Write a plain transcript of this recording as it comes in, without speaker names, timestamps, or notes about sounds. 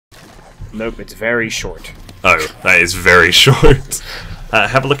Nope, it's very short. Oh, that is very short.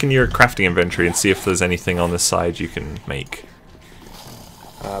 Have a look in your crafting inventory and see if there's anything on this side you can make.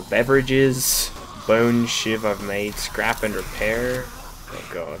 Beverages, bone shiv I've made, scrap and repair. Oh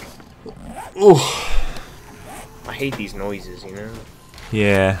god. Ooh. I hate these noises, you know?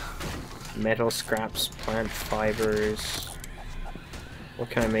 Yeah. Metal scraps, plant fibers. What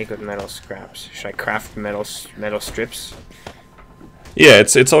can I make with metal scraps? Should I craft metal strips? Yeah,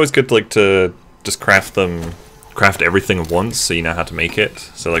 it's always good to just craft everything at once so you know how to make it.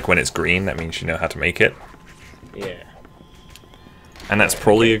 So like when it's green, that means you know how to make it. Yeah. And that's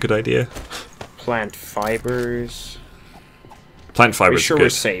probably a good idea. Plant fibers. Plant fibers Are you sure good. we're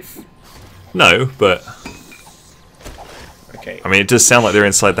safe? No, but okay. I mean, it does sound like they're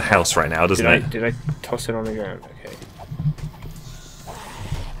inside the house right now, doesn't it? Did I toss it on the ground? Okay.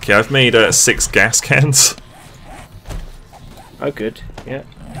 Okay, I've made 6 gas cans. Oh, good. Yeah.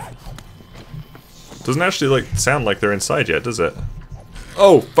 Doesn't actually sound like they're inside yet, does it?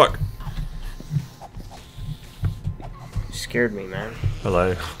 Oh fuck! You scared me, man.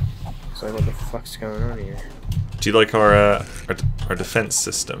 Hello. It's like, what the fuck's going on here? Do you like our defense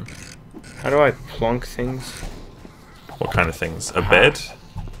system? How do I plonk things? What kind of things? A bed?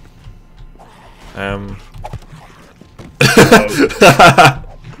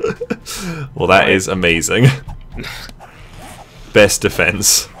 Well, that is amazing. Best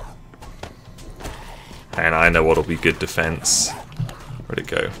defense. And I know what'll be good defense. Where'd it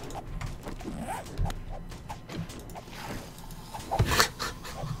go?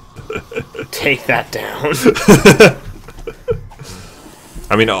 Take that down.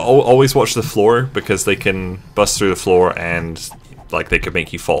 I mean, always watch the floor because they can bust through the floor and they could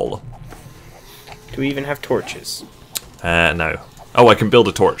make you fall. Do we even have torches? No. Oh, I can build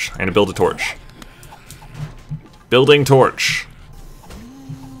a torch. I'm gonna build a torch. Building torch.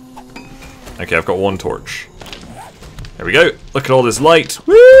 Okay, I've got 1 torch. There we go. Look at all this light.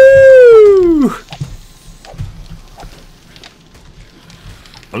 Woo!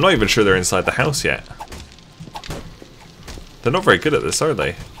 I'm not even sure they're inside the house yet. They're not very good at this, are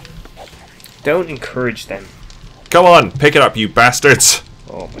they? Don't encourage them. Come on, pick it up, you bastards!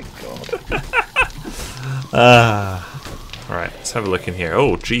 Oh my god. Alright, let's have a look in here.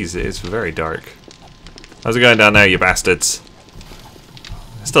 Oh, jeez, it is very dark. How's it going down there, you bastards?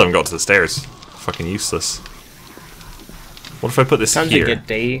 I still haven't got to the stairs. Fucking useless. What if I put this Sounds here? like a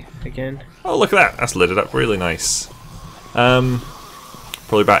day again. Oh, look at that. That's lit it up really nice.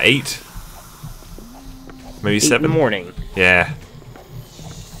 Probably about 8. Maybe 8 7? in the morning. Yeah.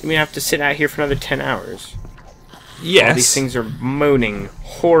 You mean I have to sit out here for another 10 hours? Yes. All these things are moaning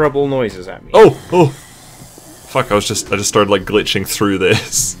horrible noises at me. Oh! Oh! Fuck, I just started glitching through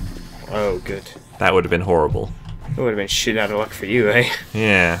this. Oh, good. That would have been horrible. It would have been shit out of luck for you, eh?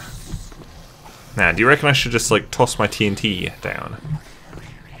 Yeah. Now, do you reckon I should just toss my TNT down?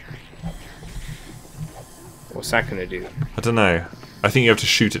 What's that gonna do? I don't know. I think you have to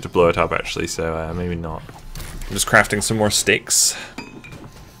shoot it to blow it up actually, so maybe not. I'm just crafting some more sticks.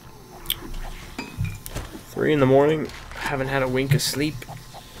 3 in the morning. Haven't had a wink of sleep.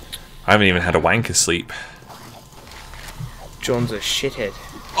 I haven't even had a wank of sleep. John's a shithead.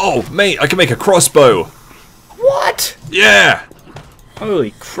 Oh, mate, I can make a crossbow! What? Yeah!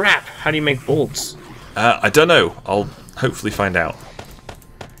 Holy crap! How do you make bolts? I don't know. I'll hopefully find out.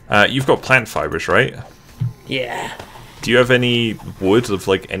 You've got plant fibers, right? Yeah. Do you have any wood of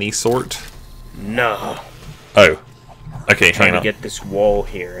any sort? No. Oh. Okay, Trying hang to on. get this wall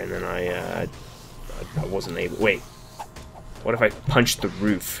here, and then I wasn't able. Wait. What if I punched the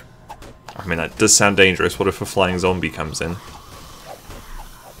roof? I mean, that does sound dangerous. What if a flying zombie comes in?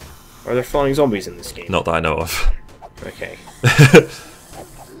 Are there flying zombies in this game? Not that I know of. Okay.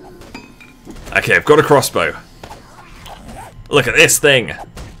 Okay, I've got a crossbow. Look at this thing!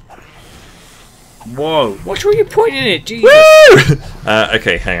 Whoa! Watch where you're pointing it, Jesus! Woo!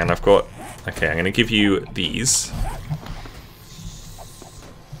 Okay, hang on. Okay, I'm gonna give you these.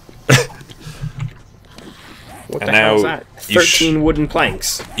 What And the hell is now that? 13 wooden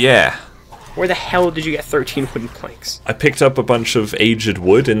planks. Yeah. Where the hell did you get 13 wooden planks? I picked up a bunch of aged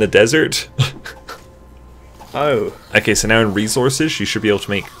wood in the desert. Oh. Okay, so now in resources, you should be able to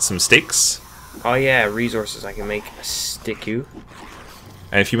make some sticks. Oh yeah, resources. I can make a sticku.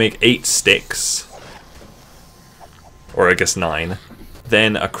 And if you make 8 sticks, or I guess 9,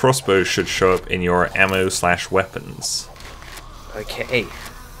 then a crossbow should show up in your ammo/weapons. Okay.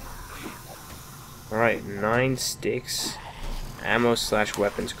 Alright, 9 sticks.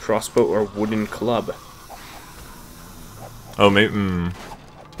 Ammo/weapons. Crossbow or wooden club. Oh, maybe.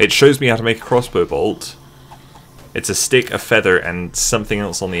 It shows me how to make a crossbow bolt. It's a stick, a feather, and something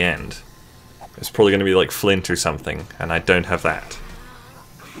else on the end. It's probably going to be like flint or something, and I don't have that.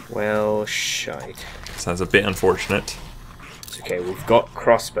 Well, shite. Sounds a bit unfortunate. It's okay, we've got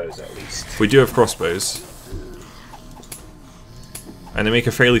crossbows at least. We do have crossbows. And they make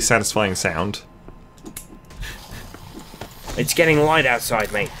a fairly satisfying sound. It's getting light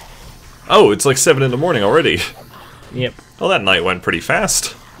outside, mate. Oh, it's like 7 in the morning already. Yep. Well, that night went pretty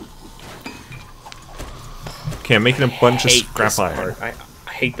fast. Okay, I'm making a bunch of scrap iron. I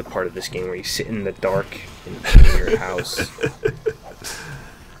hate the part of this game where you sit in the dark in your house.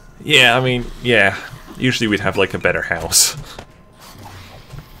 Yeah, I mean, yeah. Usually we'd have like a better house.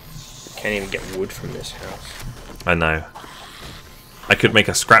 Can't even get wood from this house. I know. I could make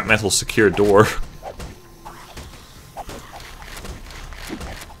a scrap metal secure door.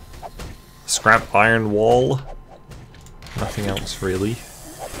 Scrap iron wall. Nothing else really.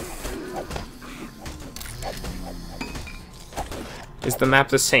 Is the map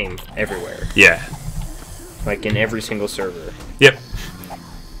the same everywhere? Yeah. Like in every single server? Yep.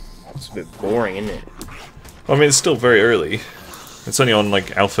 It's a bit boring, isn't it? I mean, it's still very early. It's only on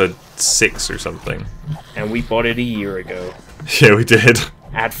like Alpha 6 or something. And we bought it a year ago. Yeah, we did.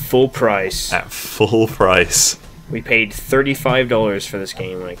 At full price. At full price. We paid $35 for this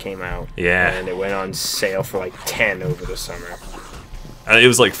game when it came out. Yeah. And it went on sale for like 10 over the summer. It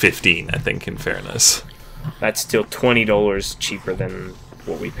was like 15, I think, in fairness. That's still $20 cheaper than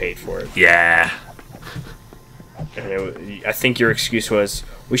what we paid for it. Yeah. And I think your excuse was,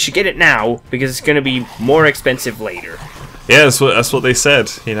 we should get it now because it's going to be more expensive later. Yeah, that's what they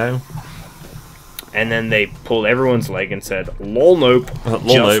said, you know. And then they pulled everyone's leg and said, lol nope,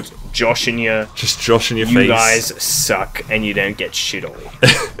 Lol just joshing you. Just joshing your face. You guys suck and you don't get shit all.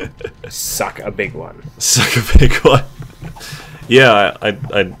 Suck a big one. Suck a big one. Yeah, I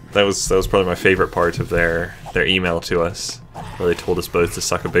that was probably my favorite part of their email to us, where they told us both to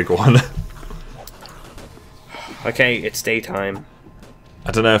suck a big one. Okay, it's daytime.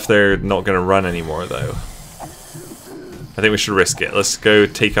 I don't know if they're not going to run anymore, though. I think we should risk it. Let's go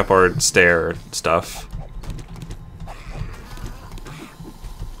take up our stair stuff.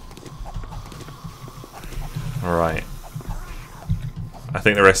 Alright. I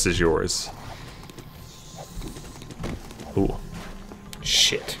think the rest is yours. Ooh.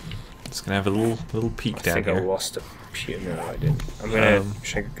 Shit. Just gonna have a little peek down I think here. I lost a pew. No, I didn't.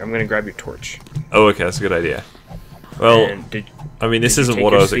 I'm gonna grab your torch. Oh, okay, that's a good idea. Well, I mean, this isn't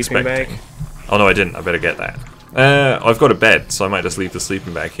what I was expecting. Bag? Oh no, I didn't. I better get that. I've got a bed, so I might just leave the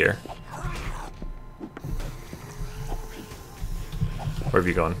sleeping bag here. Where have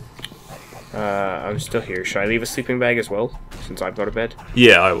you gone? I'm still here. Should I leave a sleeping bag as well, since I've got a bed?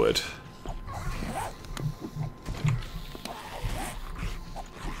 Yeah, I would.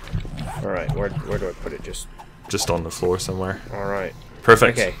 Alright, where do I put it? Just on the floor somewhere. Alright.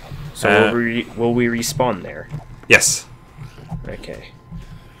 Perfect. Okay, so will we respawn there? Yes. Okay.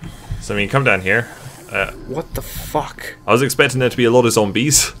 So, I mean, come down here. What the fuck? I was expecting there to be a lot of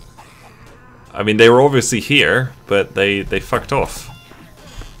zombies. I mean, they were obviously here, but they fucked off.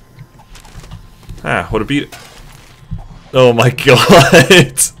 Ah, what a beaut. Oh my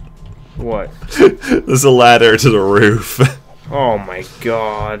god! What? There's a ladder to the roof. Oh my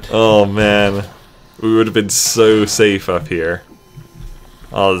god. Oh man. We would have been so safe up here.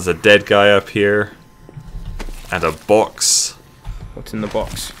 Oh, there's a dead guy up here. And a box. What's in the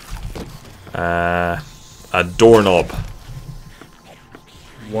box? A doorknob.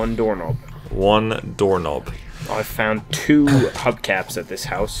 One doorknob. One doorknob. I found 2 hubcaps at this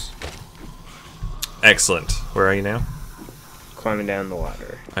house. Excellent. Where are you now? Climbing down the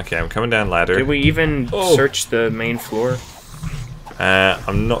ladder. Okay, I'm coming down ladder. Did we even search the main floor?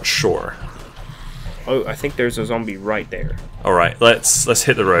 I'm not sure. Oh, I think there's a zombie right there. Alright, let's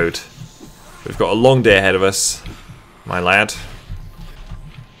hit the road. We've got a long day ahead of us, my lad.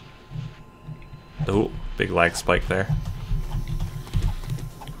 Oh, big lag spike there.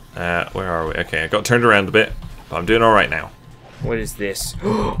 Where are we? Okay, I got turned around a bit, but I'm doing alright now. What is this?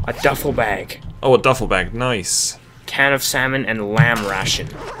 A duffel bag. Oh, a duffel bag, nice. Can of salmon and lamb ration.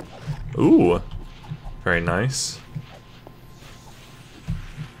 Ooh, very nice.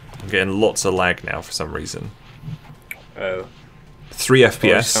 I'm getting lots of lag now for some reason. Oh. 3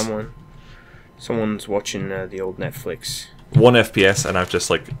 FPS. Someone's watching the old Netflix. 1 FPS, and I've just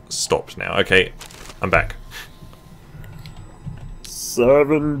like stopped now. Okay, I'm back.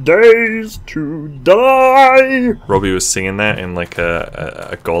 7 days to die. Robbie was singing that in like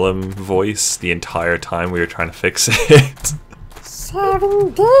a Gollum voice the entire time we were trying to fix it.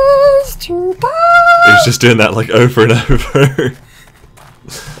 7 days to die. He was just doing that like over and over.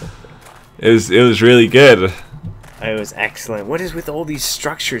 It was really good. It was excellent. What is with all these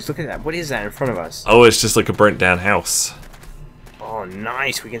structures? Look at that. What is that in front of us? Oh, it's just like a burnt down house. Oh,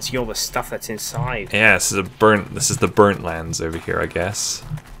 nice. We can see all the stuff that's inside. Yeah, this is the burnt lands over here, I guess.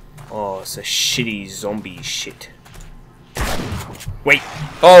 Oh, it's a shitty zombie shit. Wait.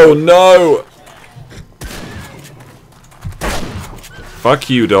 Oh no! Fuck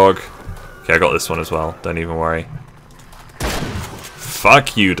you, dog. Okay, I got this one as well. Don't even worry.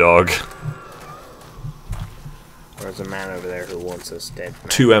 Fuck you, dog. There's a man over there who wants us dead. Man.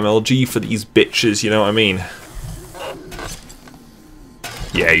 2 MLG for these bitches, you know what I mean?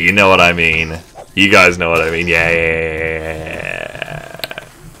 Yeah, you know what I mean. You guys know what I mean. Yeah.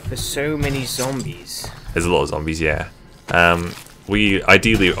 There's so many zombies. There's a lot of zombies, yeah. We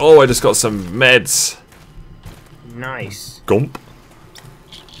ideally... Oh, I just got some meds. Nice. Gump.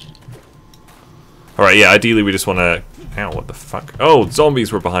 Alright, yeah, ideally we just want to... Ow, what the fuck? Oh,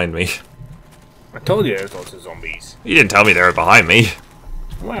 zombies were behind me. I told you there's lots of zombies. You didn't tell me they were behind me.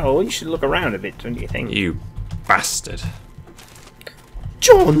 Well, you should look around a bit, don't you think? You bastard.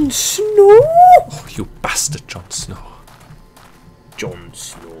 Jon Snow! Oh, you bastard, Jon Snow. Jon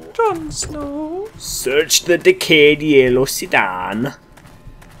Snow. Jon Snow. Search the decayed yellow sedan.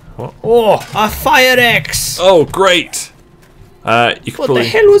 What? Oh, a fire axe! Oh, great! You could What probably, the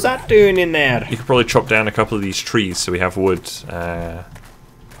hell was that doing in there? you could probably chop down a couple of these trees so we have wood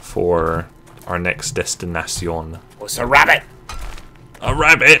for our next destination. Oh, it's a rabbit! A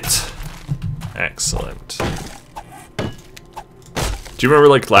rabbit! Excellent. Do you remember,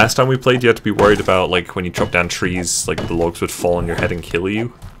 like, last time we played, you had to be worried about, like, when you chop down trees, like, the logs would fall on your head and kill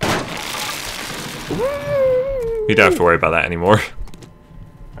you? You don't have to worry about that anymore.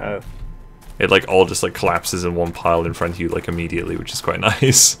 Oh. It, like, all just, like, collapses in one pile in front of you, like, immediately, which is quite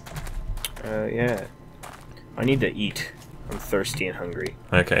nice. Yeah. I need to eat. I'm thirsty and hungry.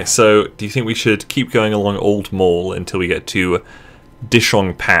 Okay, so, do you think we should keep going along Old Mole until we get to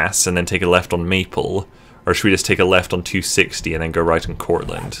Dishong Pass and then take a left on Maple? Or should we just take a left on 260 and then go right on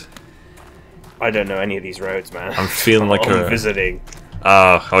Cortland? I don't know any of these roads, man. I'm feeling like I'm visiting.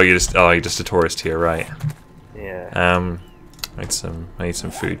 You're just a tourist here, right? Yeah. I need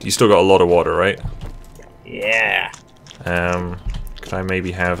some food. You still got a lot of water, right? Yeah. Could I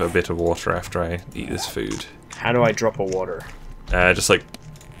maybe have a bit of water after I eat this food? How do I drop a water? Just like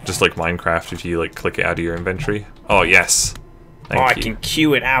Minecraft, if you like click it out of your inventory. Oh yes. Thank you. I can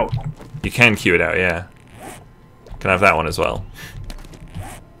queue it out. You can queue it out, yeah. Can I have that one as well?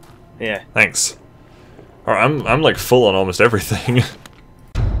 Yeah. Thanks. Alright, I'm like full on almost everything.